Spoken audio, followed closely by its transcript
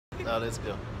Now let's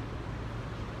go.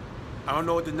 I don't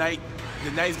know what the night's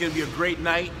gonna be a great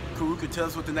night. Kuru could tell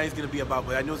us what the night's gonna be about,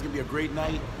 but I know it's gonna be a great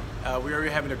night. We're already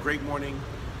having a great morning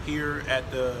here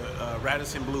at the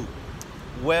Radisson Blu.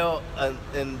 Well,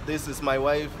 and this is my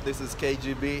wife, this is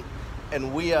KGB,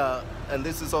 and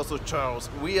this is also Charles.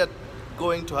 We are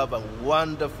going to have a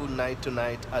wonderful night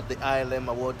tonight at the ILM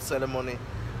Award ceremony.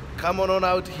 Come on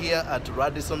out here at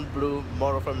Radisson Blu,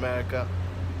 Mall of America.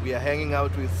 We are hanging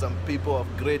out with some people of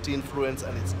great influence,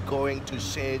 and it's going to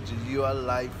change your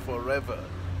life forever.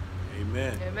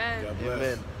 Amen. Amen. God bless.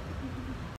 Amen.